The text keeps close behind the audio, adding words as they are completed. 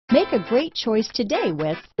Make a great choice today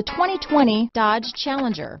with the 2020 Dodge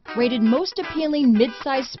Challenger. Rated most appealing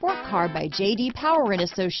midsize sport car by J.D. Power and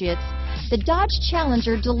Associates, the Dodge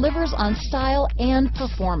Challenger delivers on style and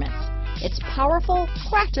performance. It's powerful,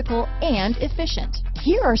 practical, and efficient.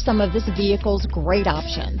 Here are some of this vehicle's great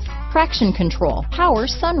options: traction control, power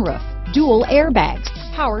sunroof, dual airbags,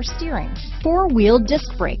 power steering, four-wheel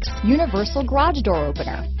disc brakes, universal garage door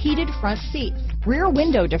opener, heated front seats, rear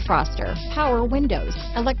window defroster, power windows,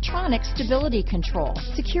 electronic stability control,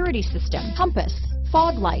 security system, compass,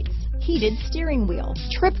 fog lights, heated steering wheel,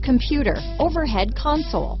 trip computer, overhead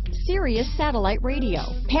console, Sirius satellite radio,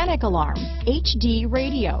 panic alarm, HD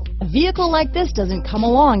radio. A vehicle like this doesn't come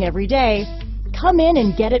along every day. Come in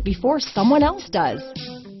and get it before someone else does.